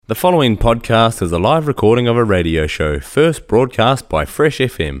The following podcast is a live recording of a radio show first broadcast by Fresh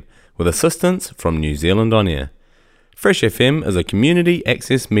FM with assistance from New Zealand On Air. Fresh FM is a community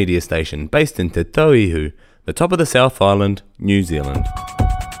access media station based in Te Tauihu, the top of the South Island, New Zealand.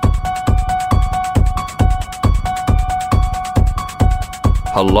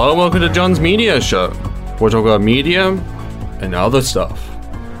 Hello and welcome to John's Media Show. We'll talk about media and other stuff.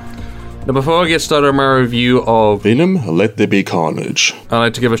 Now before I get started on my review of Venom, Let There Be Carnage, I'd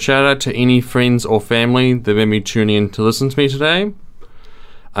like to give a shout out to any friends or family that may be tuning in to listen to me today,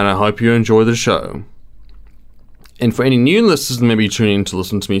 and I hope you enjoy the show. And for any new listeners that may be tuning in to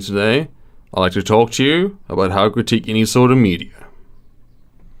listen to me today, I'd like to talk to you about how I critique any sort of media.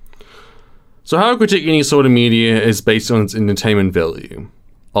 So how I critique any sort of media is based on its entertainment value.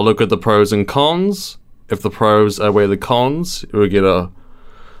 I'll look at the pros and cons. If the pros outweigh the cons, it will get a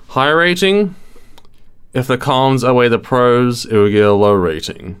high rating. If the cons outweigh the pros, it will get a low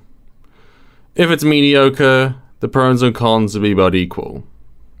rating. If it's mediocre, the pros and cons will be about equal.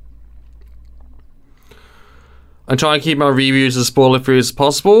 I try and keep my reviews as spoiler-free as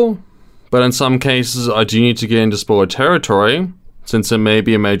possible, but in some cases I do need to get into spoiler territory, since it may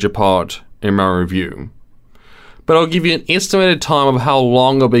be a major part in my review. But I'll give you an estimated time of how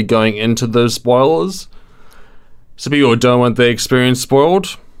long I'll be going into those spoilers, so people who don't want their experience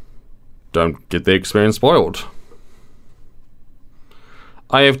spoiled don't get their experience spoiled.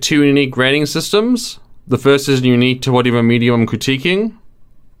 I have two unique rating systems. The first is unique to whatever medium I'm critiquing.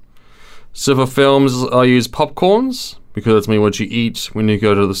 So for films, I use popcorns, because that's what you eat when you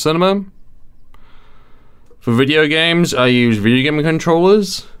go to the cinema. For video games, I use video game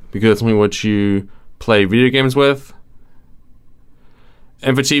controllers, because that's what you play video games with.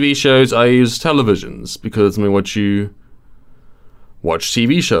 And for TV shows, I use televisions, because it's what you watch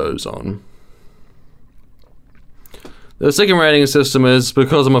TV shows on. The second rating system is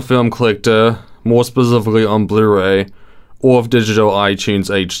because I'm a film collector, more specifically on Blu-ray or digital iTunes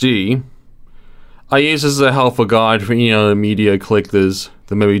HD. I use this as a helpful guide for any other media collectors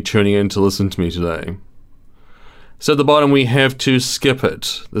that may be tuning in to listen to me today. So at the bottom we have to skip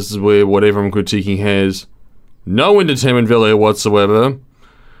it. This is where whatever I'm critiquing has no entertainment value whatsoever,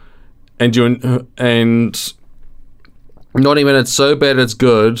 and not even it's so bad it's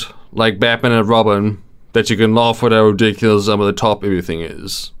good, like Batman and Robin, that you can laugh at how ridiculous some of the top everything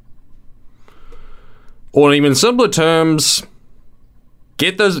is. Or in even simpler terms,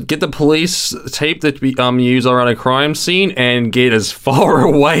 get the police tape that we use around a crime scene and get as far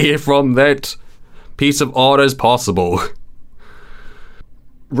away from that piece of art as possible.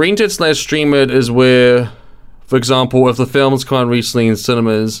 Rent it / stream it is where, for example, if the film's come out recently in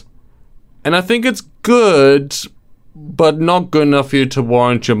cinemas, and I think it's good, but not good enough for you to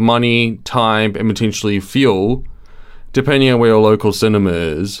warrant your money, time, and potentially fuel, depending on where your local cinema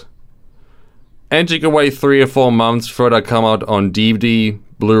is. And you can wait 3 or 4 months for it to come out on DVD,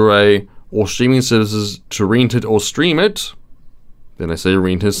 Blu-ray, or streaming services to rent it or stream it. Then I say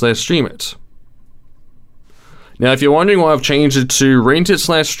rent it / stream it. Now, if you're wondering why I've changed it to rent it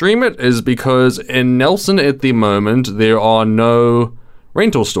 / stream it, is because in Nelson at the moment, there are no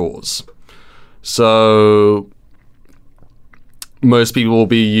rental stores. So most people will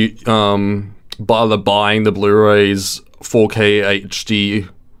be either buying the Blu-rays, 4K HD,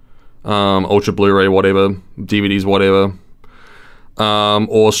 Ultra Blu-ray, whatever, DVDs, whatever,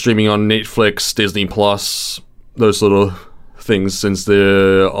 or streaming on Netflix, Disney Plus, those sort of things, since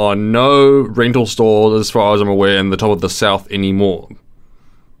there are no rental stores, as far as I'm aware, in the top of the South anymore.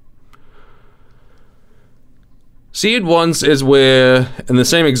 See It Once is where, in the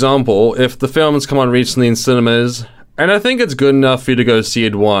same example, if the film has come on recently in cinemas, and I think it's good enough for you to go see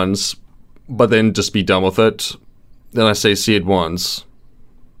it once, but then just be done with it, then I say see it once.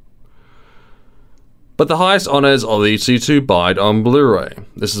 But the highest honors are obviously to buy it on Blu-ray.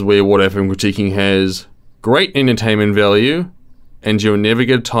 This is where whatever I'm critiquing has great entertainment value, and you'll never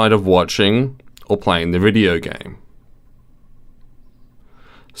get tired of watching or playing the video game.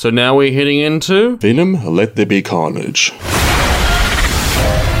 So now we're heading into Venom, Let There Be Carnage.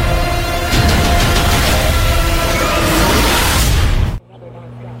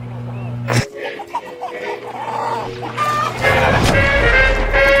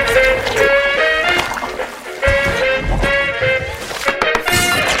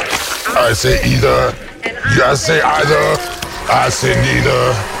 I say either, you say either, I say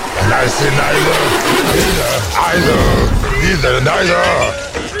neither, and I say neither, neither.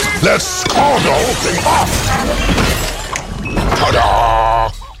 Let's call the whole thing off. Ta-da!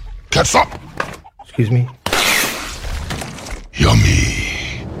 Catch up. Excuse me? Yummy.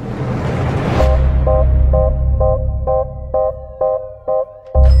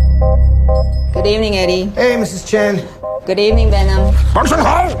 Good evening, Eddie. Hey, Mrs. Chen. Good evening, Venom. Function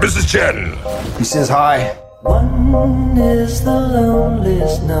how, Mrs. Chen? He says hi. One is the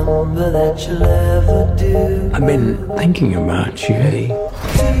loneliest number that you'll ever do. I've been thinking about you, Eddie.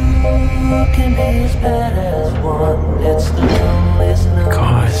 Two can be as bad as one. It's the loneliest number.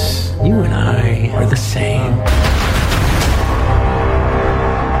 Because you and I are the same.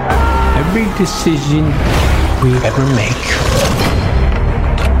 Every decision we ever make,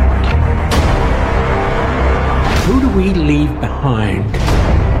 who do we leave behind?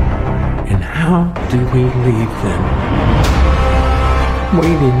 And how do we leave them?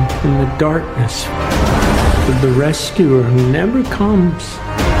 Waiting in the darkness for the rescuer who never comes.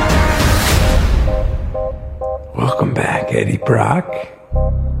 Welcome back, Eddie Brock.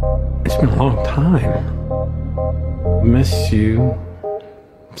 It's been a long time. Miss you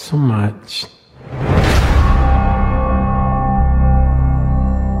so much.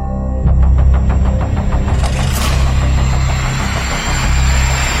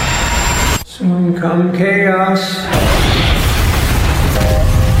 Soon come chaos.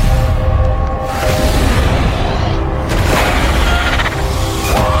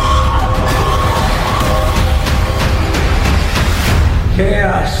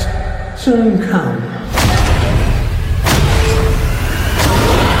 Chaos soon come.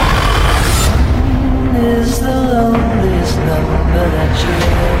 Is the loneliest number that you'll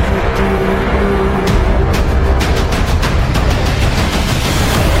ever do.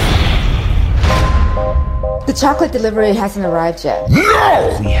 The chocolate delivery hasn't arrived yet.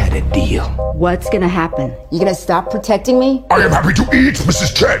 No! We had a deal. What's gonna happen? You gonna stop protecting me? I am happy to eat,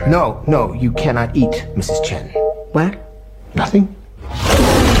 Mrs. Chen. No, you cannot eat, Mrs. Chen. What? Nothing?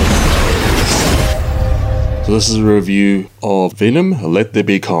 So this is a review of Venom, Let There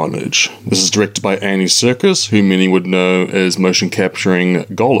Be Carnage. This is directed by Andy Serkis, who many would know as motion capturing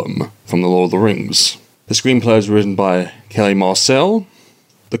Gollum from The Lord of the Rings. The screenplay is written by Kelly Marcel.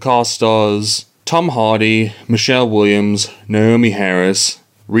 The cast stars Tom Hardy, Michelle Williams, Naomi Harris,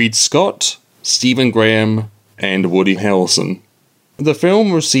 Reed Scott, Stephen Graham, and Woody Harrelson. The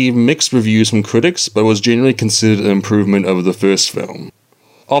film received mixed reviews from critics, but was generally considered an improvement over the first film.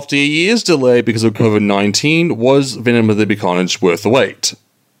 After a year's delay because of COVID-19, was Venom Let There Be Carnage worth the wait?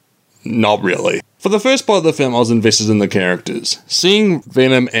 Not really. For the first part of the film, I was invested in the characters. Seeing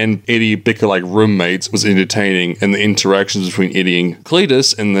Venom and Eddie bicker like roommates was entertaining, and the interactions between Eddie and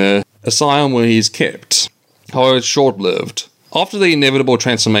Cletus in the asylum where he's kept. However, it's short-lived. After the inevitable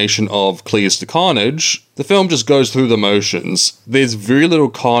transformation of Cletus to Carnage, the film just goes through the motions. There's very little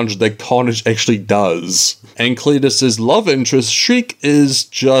carnage that Carnage actually does. And Cletus's love interest, Shriek, is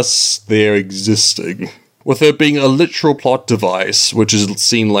just there existing, with her being a literal plot device, which is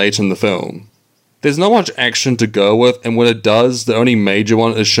seen late in the film. There's not much action to go with, and when it does, the only major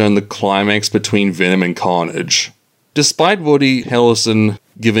one is shown the climax between Venom and Carnage. Despite Woody Harrelson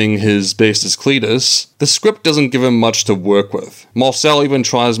giving his best as Cletus, the script doesn't give him much to work with. Marcel even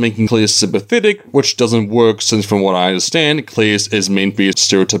tries making Cletus sympathetic, which doesn't work since from what I understand, Cletus is meant to be a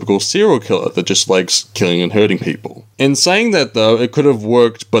stereotypical serial killer that just likes killing and hurting people. In saying that though, it could have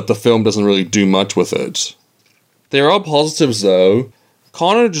worked, but the film doesn't really do much with it. There are positives though.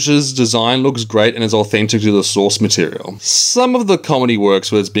 Carnage's design looks great and is authentic to the source material. Some of the comedy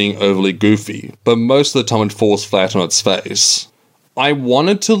works with its being overly goofy, but most of the time it falls flat on its face. I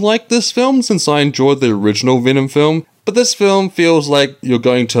wanted to like this film since I enjoyed the original Venom film, but this film feels like you're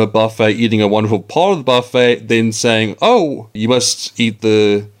going to a buffet, eating a wonderful part of the buffet, then saying, oh, you must eat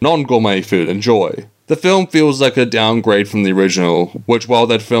the non-gourmet food, enjoy. The film feels like a downgrade from the original, which while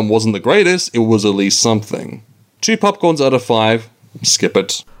that film wasn't the greatest, it was at least something. 2 popcorns out of 5. Skip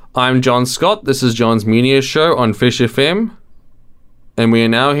it. I'm John Scott. This is John's Media Show on Fish FM. And we are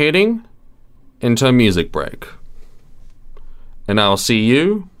now heading into a music break. And I'll see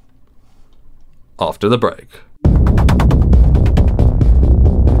you after the break.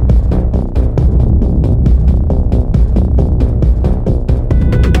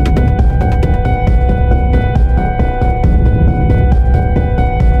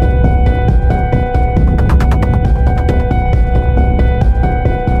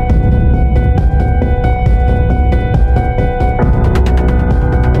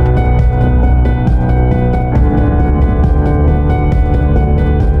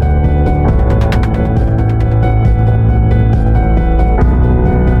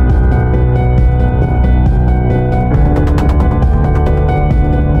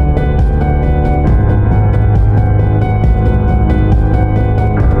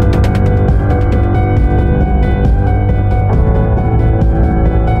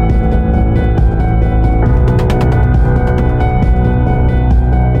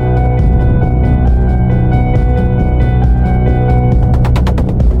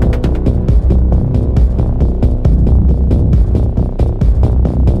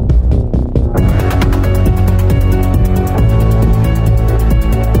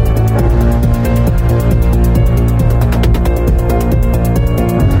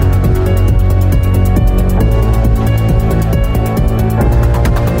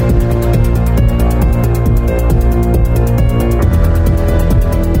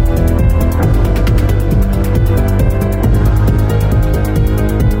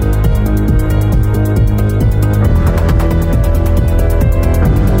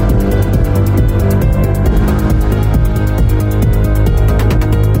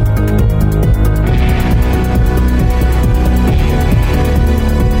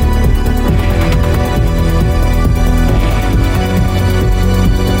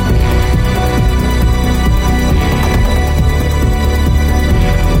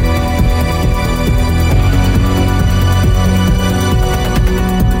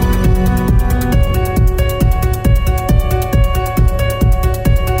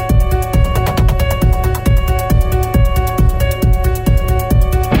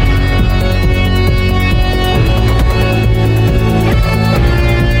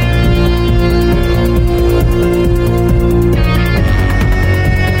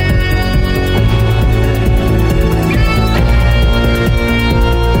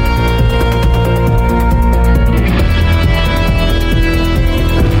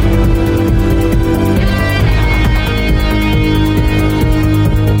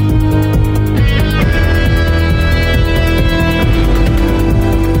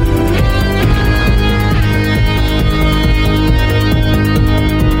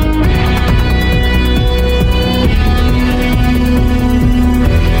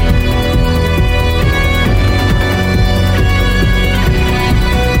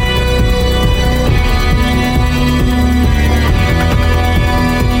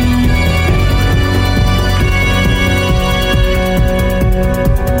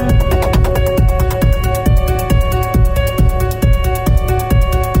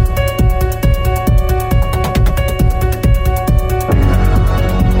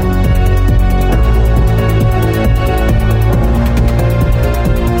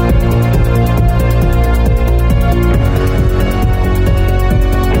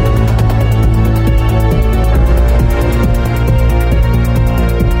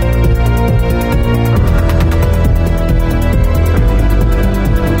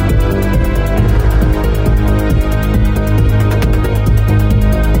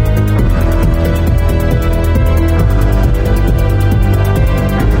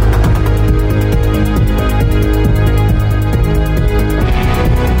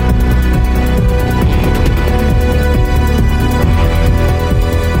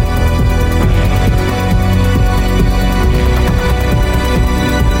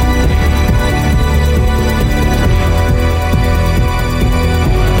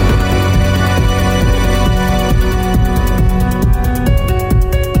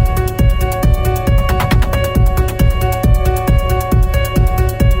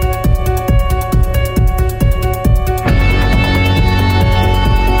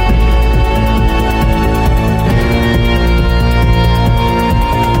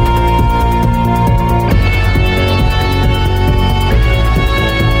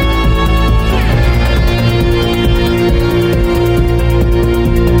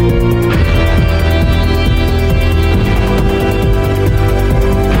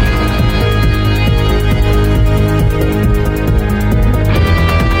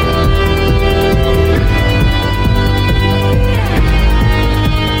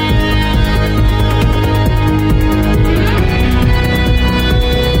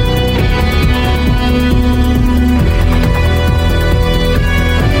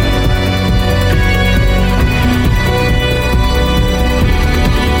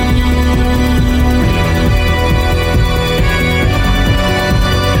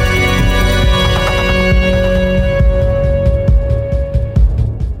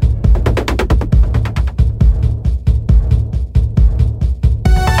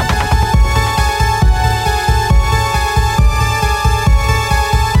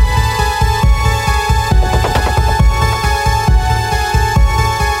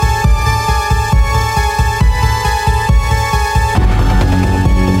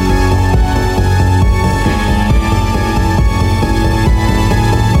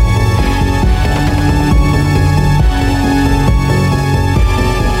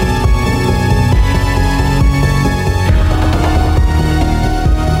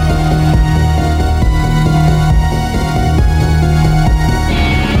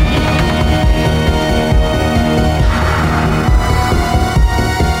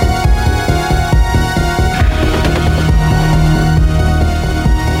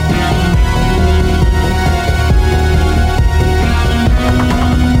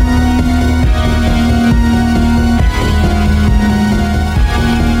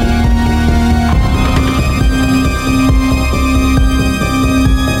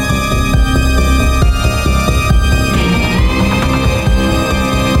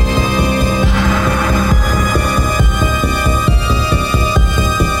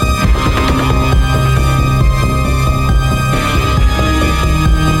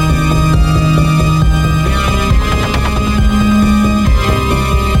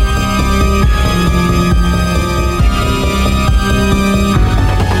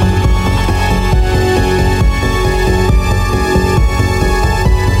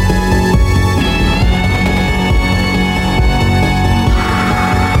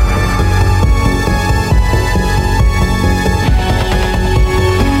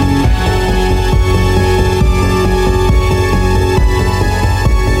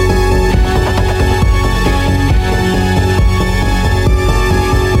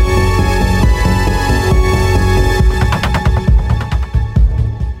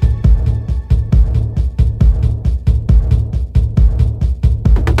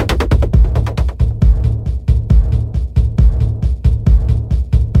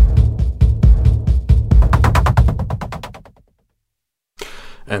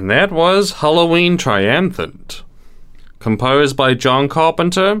 And that was Halloween Triumphant, composed by John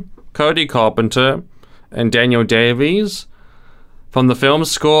Carpenter, Cody Carpenter, and Daniel Davies, from the film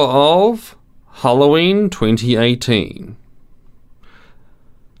score of Halloween 2018.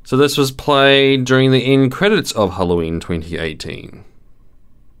 So this was played during the end credits of Halloween 2018.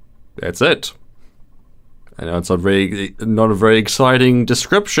 That's it. I know it's not a very exciting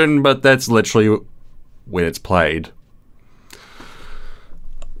description, but that's literally when it's played.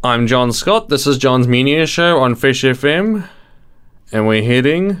 I'm John Scott. This is John's Media Show on Fresh FM, and we're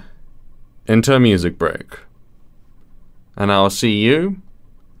heading into a music break. And I'll see you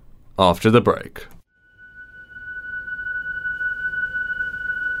after the break.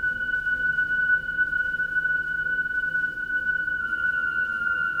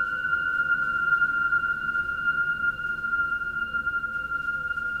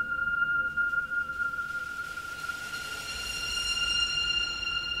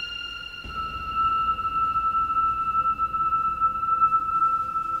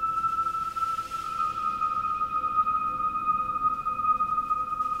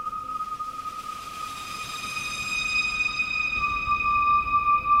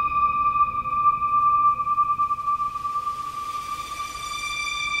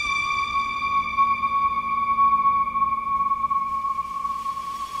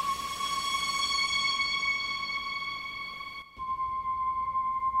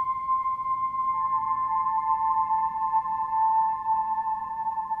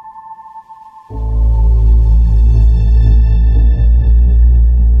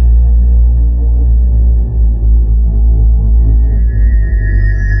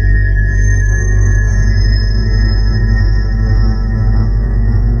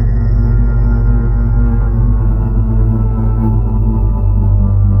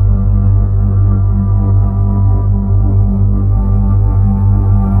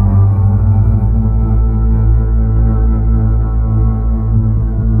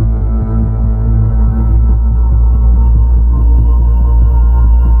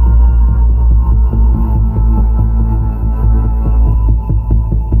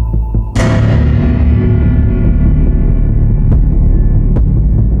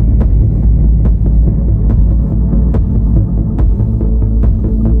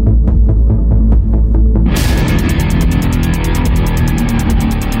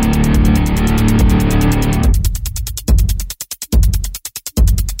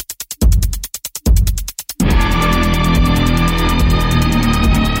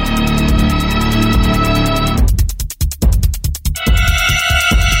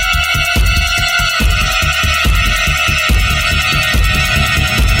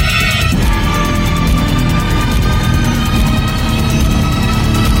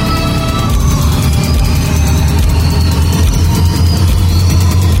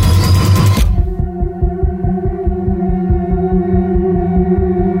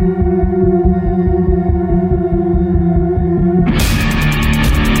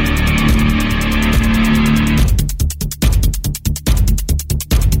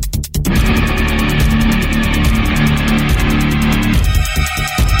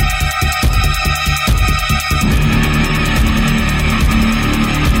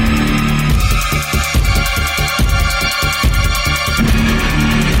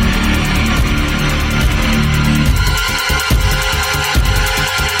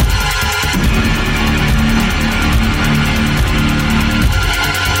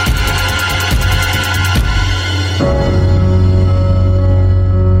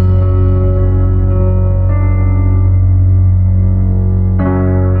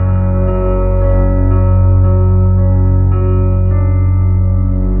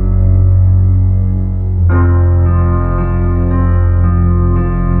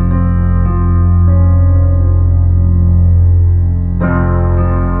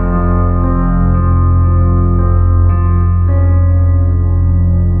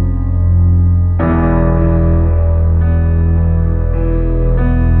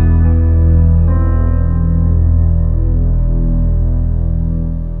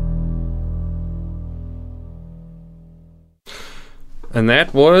 And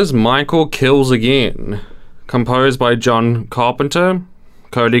that was Michael Kills Again, composed by John Carpenter,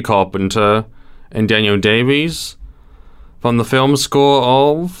 Cody Carpenter, and Daniel Davies, from the film score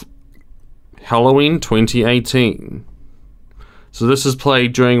of Halloween 2018. So this is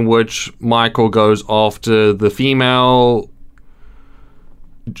played during which Michael goes after the female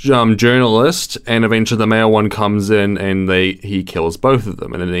journalist, and eventually the male one comes in and he kills both of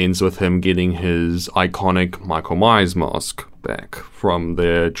them, and it ends with him getting his iconic Michael Myers mask back from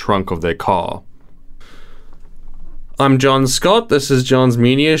the trunk of their car. I'm John Scott. This is John's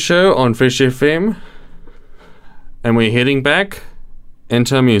Media Show on Fresh FM. And we're heading back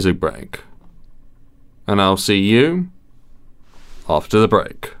into a music break. And I'll see you after the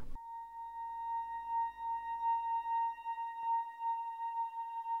break.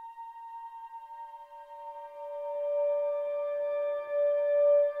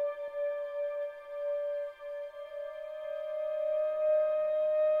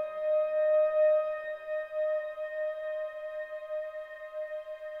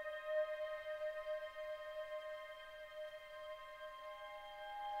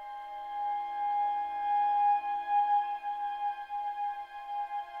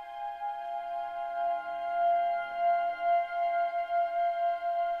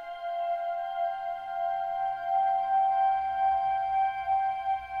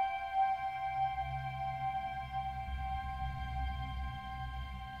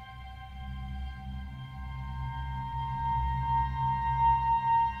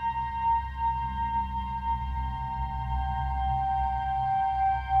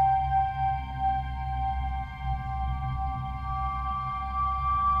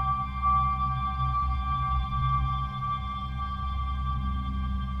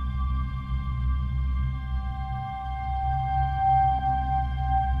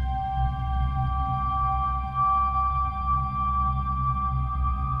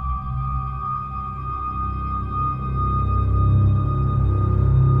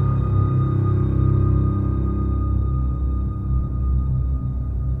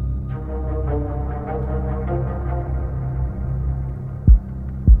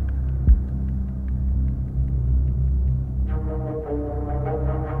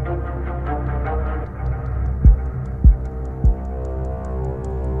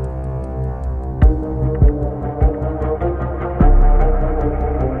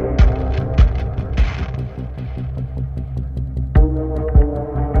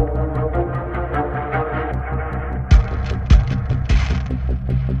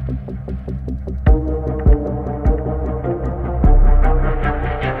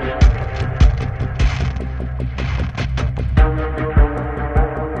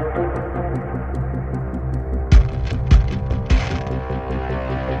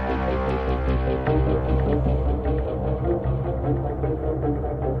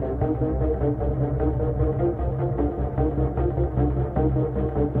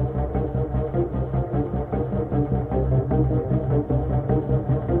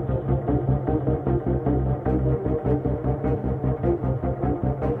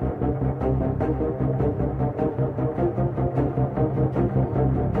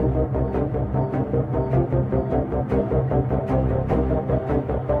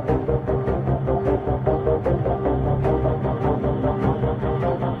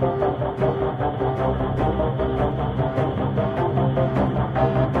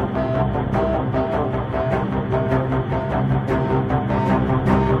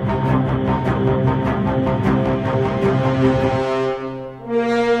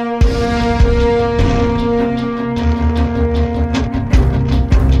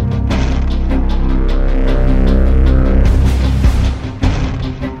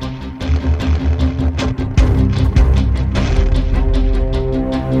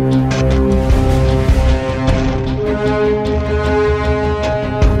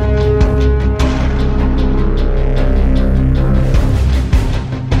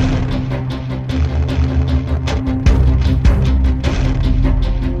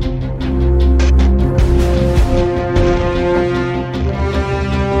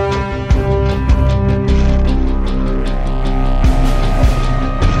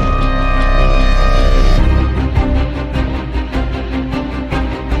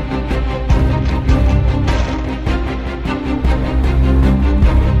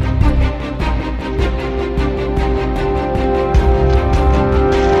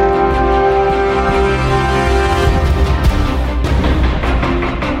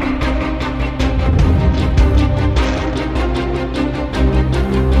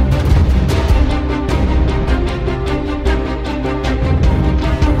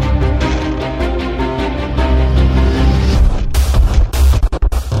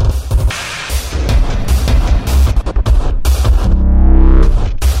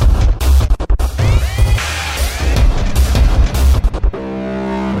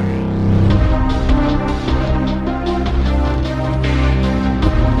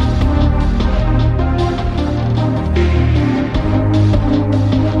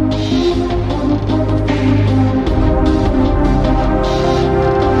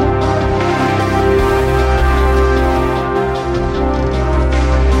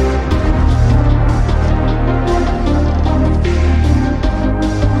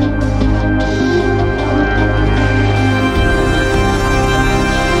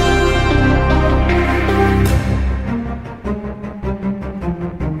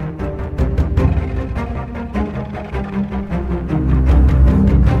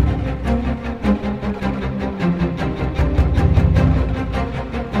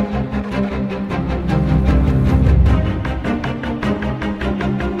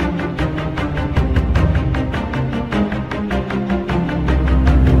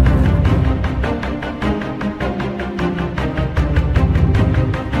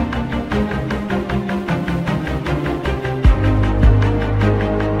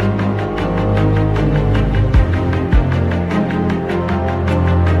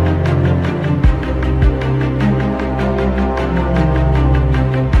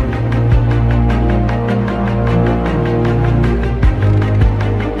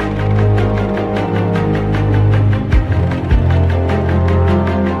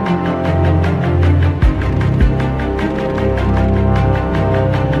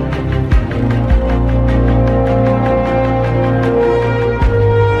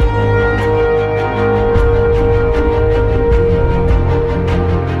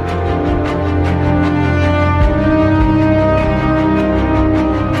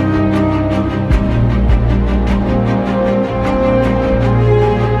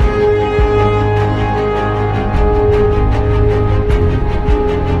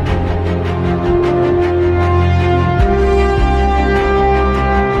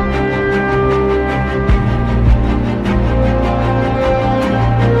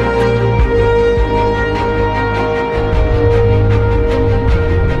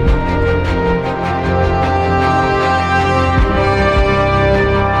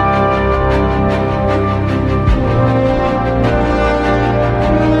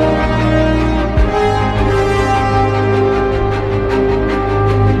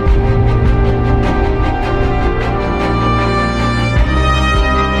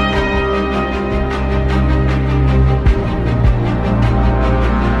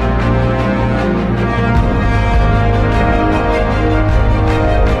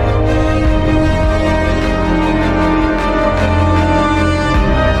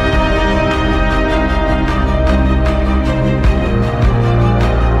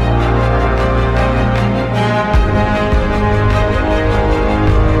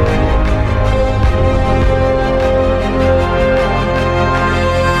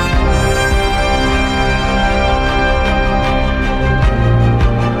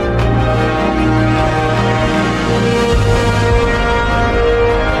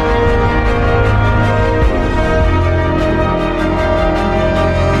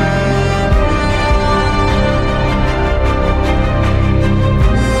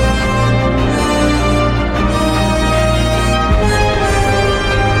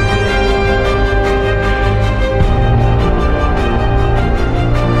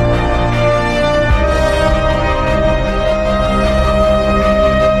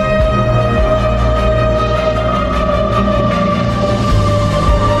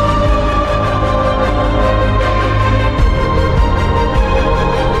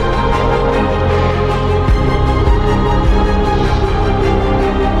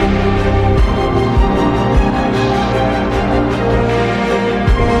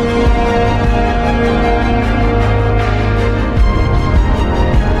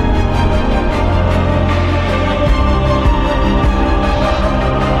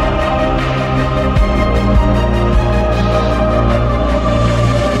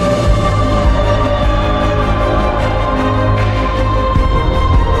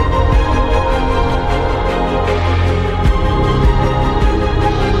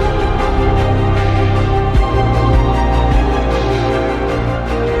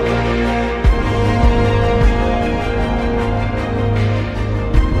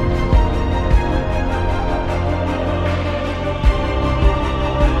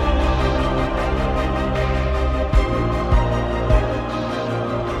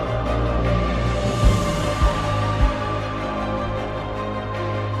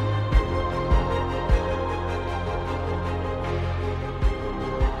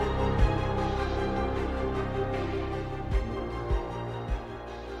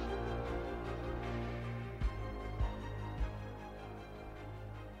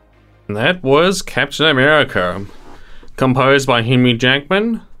 That was Captain America, composed by Henry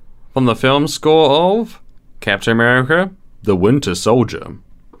Jackman from the film score of Captain America: The Winter Soldier.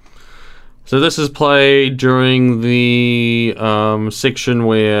 So this is played during the section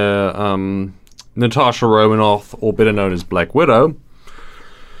where Natasha Romanoff, or better known as Black Widow,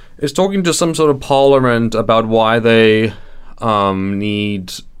 is talking to some sort of parliament about why they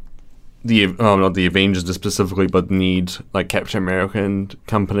need the not the Avengers specifically, but need like Captain America and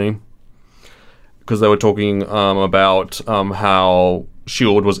company, because they were talking about how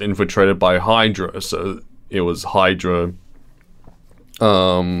S.H.I.E.L.D. was infiltrated by Hydra, so it was Hydra.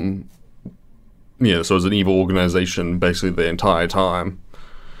 So it was an evil organization basically the entire time.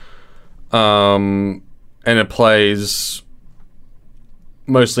 And it plays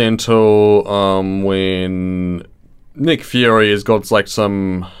mostly until when Nick Fury has got like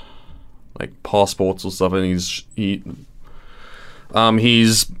some like passports or stuff, and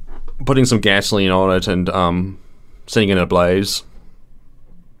he's putting some gasoline on it and setting it ablaze.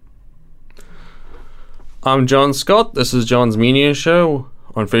 I'm John Scott. This is John's Media Show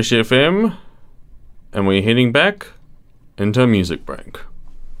on Fresh FM, and we're heading back into a music break.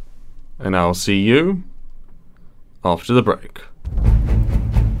 And I'll see you after the break.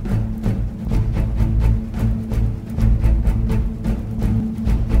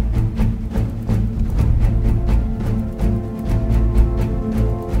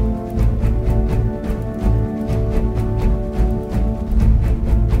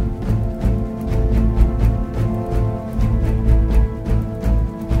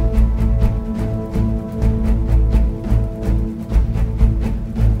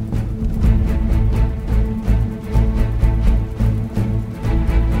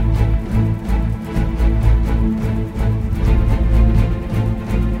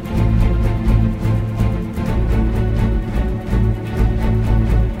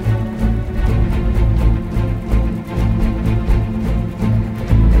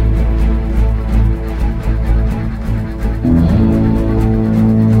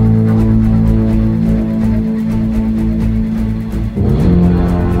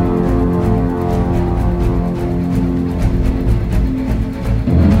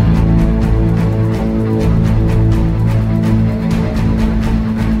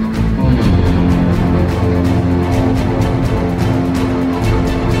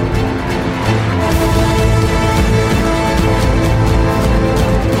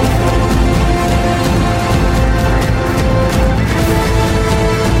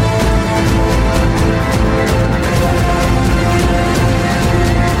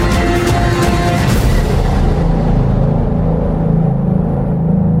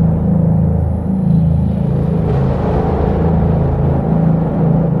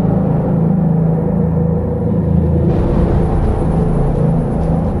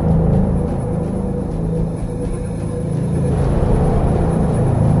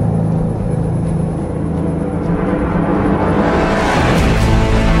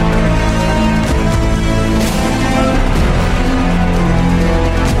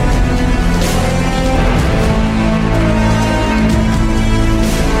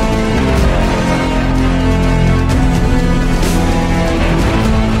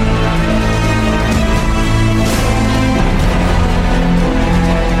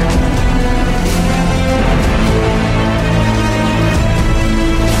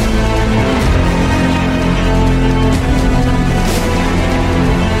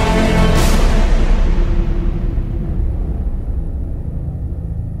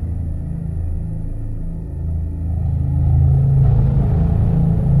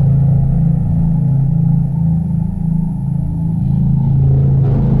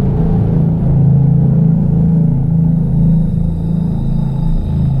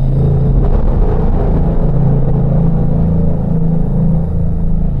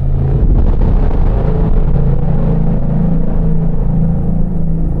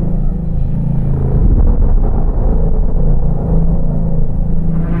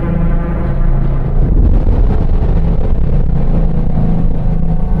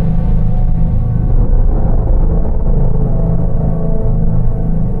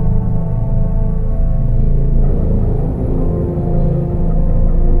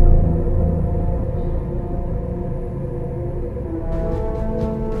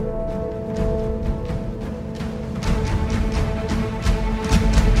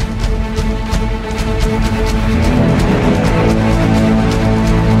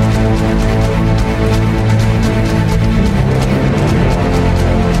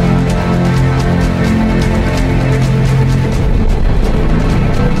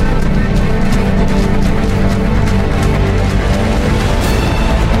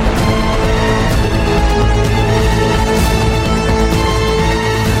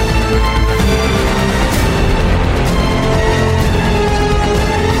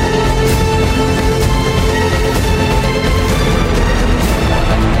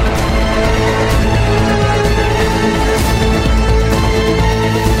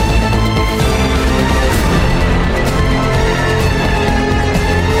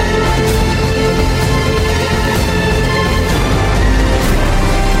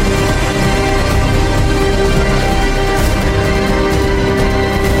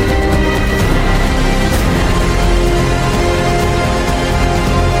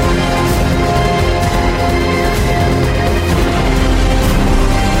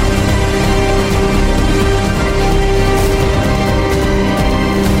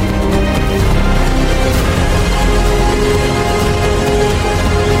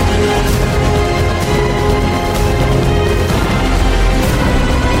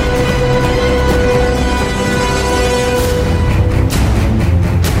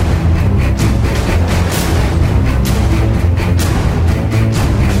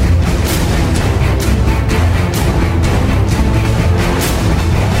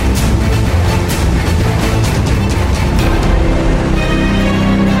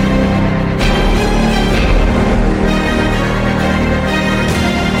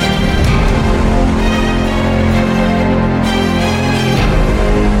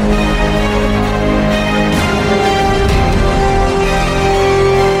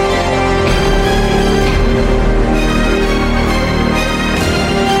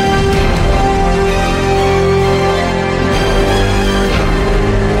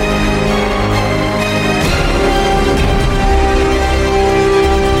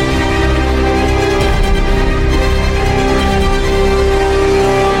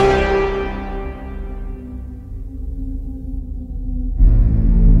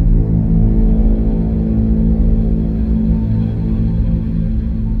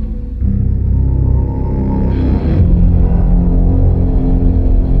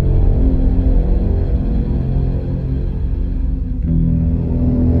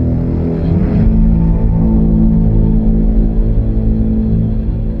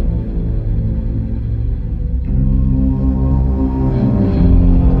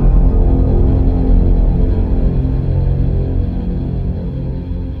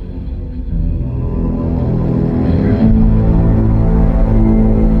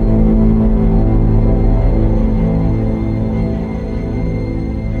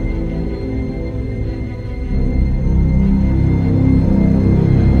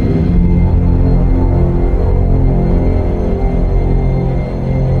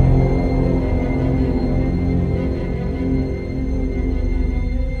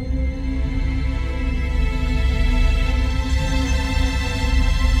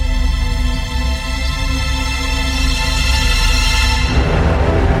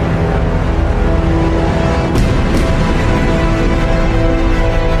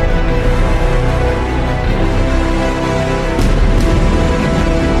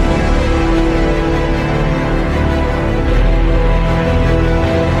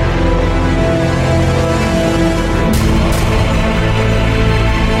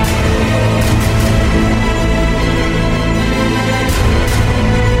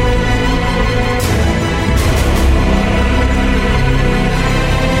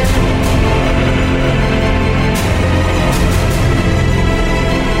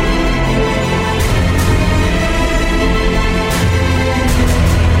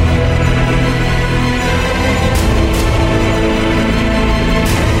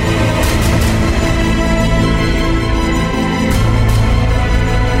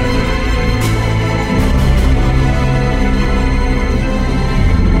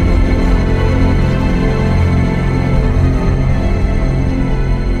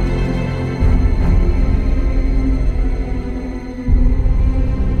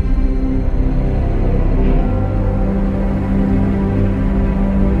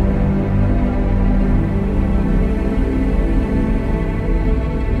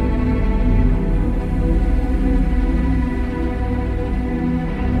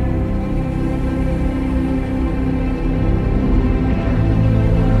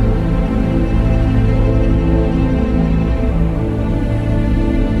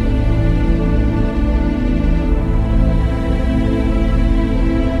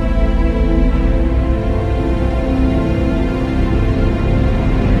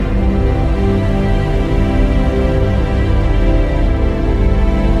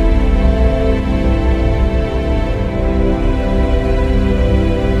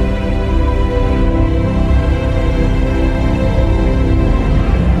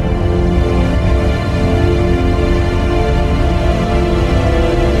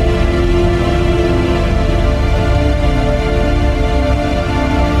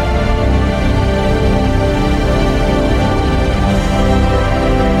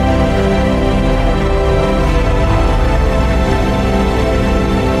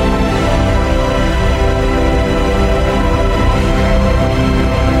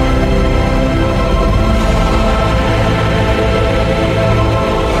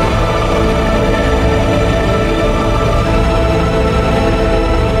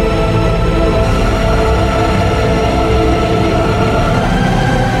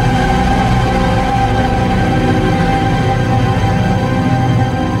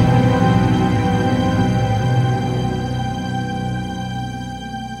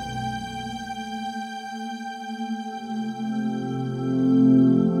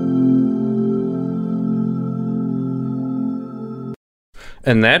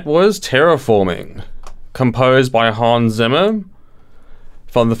 And that was Terraforming, composed by Hans Zimmer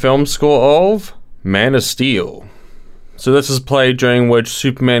from the film score of Man of Steel. So this is played during which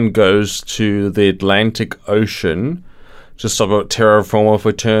Superman goes to the Atlantic Ocean to stop a terraformer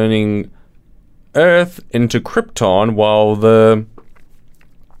for turning Earth into Krypton, while the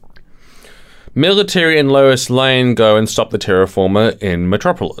military and Lois Lane go and stop the terraformer in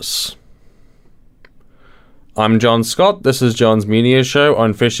Metropolis. I'm John Scott, this is John's Media Show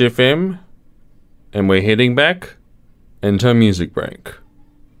on Fish FM, and we're heading back into a music break.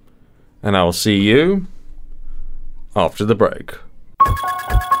 And I'll see you after the break.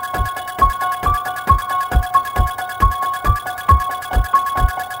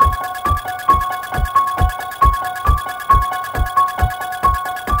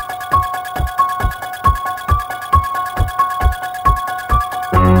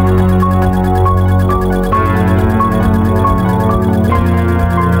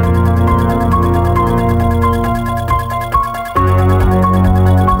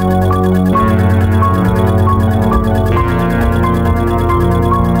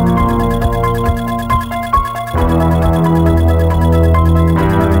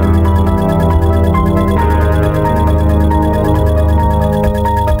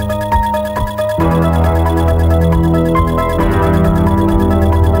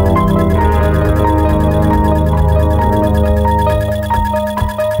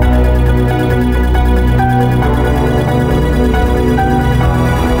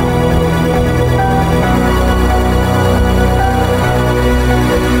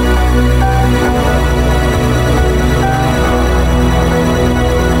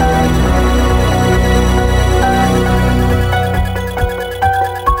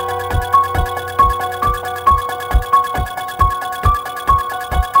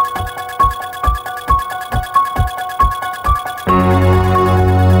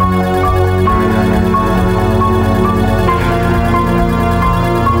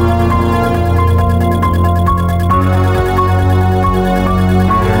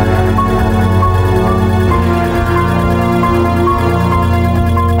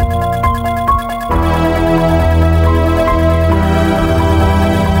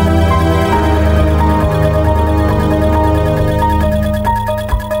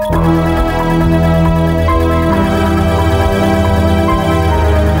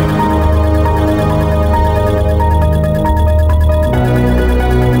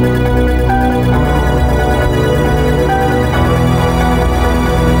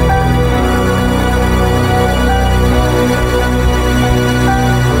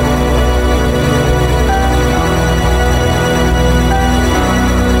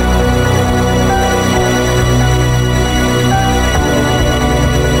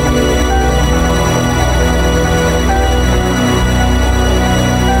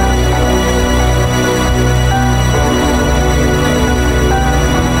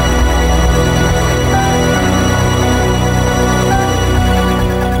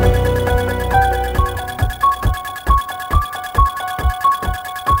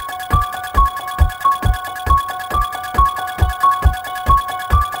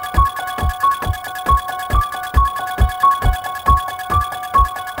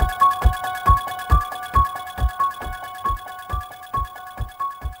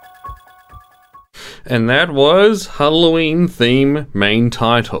 And that was Halloween Theme Main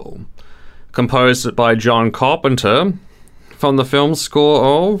Title, composed by John Carpenter from the film score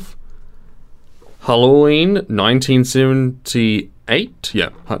of Halloween 1978? Yeah,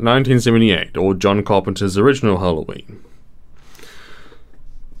 1978, or John Carpenter's original Halloween.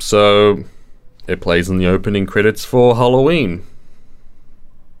 So, it plays in the opening credits for Halloween.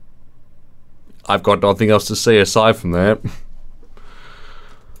 I've got nothing else to say aside from that.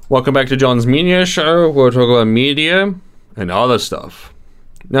 Welcome back to John's Media Show, where we'll talk about media and other stuff.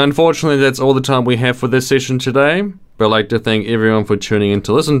 Now, unfortunately, that's all the time we have for this session today, but I'd like to thank everyone for tuning in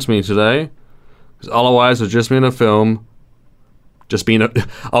to listen to me today, because otherwise I'll just be in a film,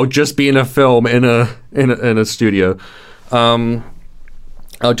 I'll just be in a film in a studio. I'll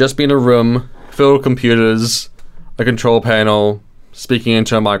just be in a room filled with computers, a control panel, speaking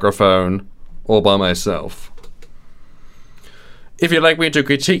into a microphone, all by myself. If you'd like me to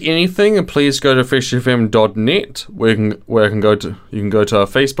critique anything, please go to freshfm.net, where you can go to our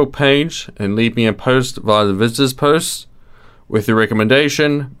Facebook page and leave me a post via the visitors post with your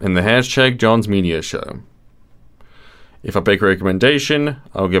recommendation and the hashtag John's Media Show. If I pick a recommendation,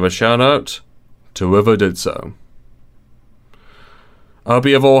 I'll give a shout out to whoever did so. I hope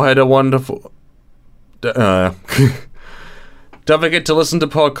you have all had a wonderful... Don't forget to listen to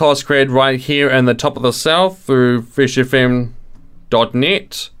podcasts created right here in the top of the South through Fresh FM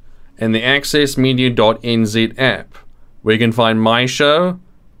accessmedia.net and the accessmedia.nz app, where you can find my show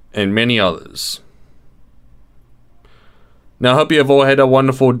and many others. Now, I hope you have all had a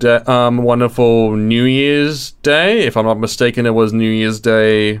wonderful New Year's Day. If I'm not mistaken, it was New Year's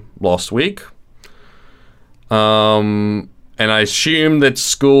Day last week. And I assume that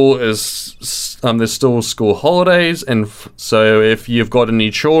school is there's still school holidays, and so if you've got any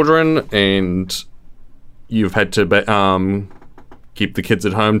children and you've had to keep the kids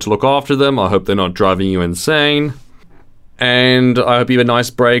at home to look after them, I hope they're not driving you insane. And I hope you have a nice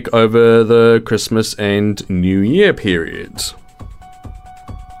break over the Christmas and New Year periods.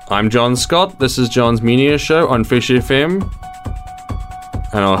 I'm John Scott. This is John's Media Show on Fresh FM.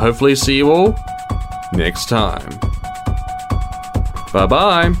 And I'll hopefully see you all next time.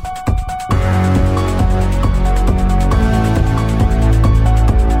 Bye-bye.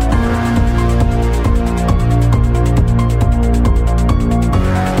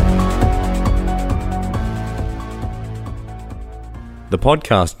 The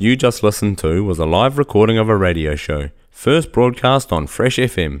podcast you just listened to was a live recording of a radio show, first broadcast on Fresh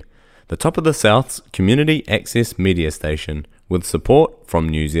FM, the top of the South's community access media station, with support from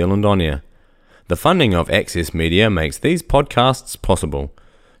New Zealand On Air. The funding of Access Media makes these podcasts possible.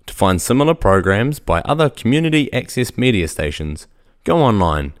 To find similar programs by other community access media stations, go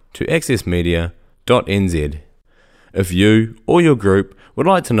online to accessmedia.nz. If you or your group would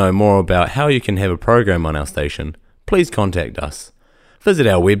like to know more about how you can have a program on our station, please contact us. Visit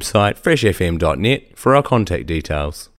our website freshfm.net for our contact details.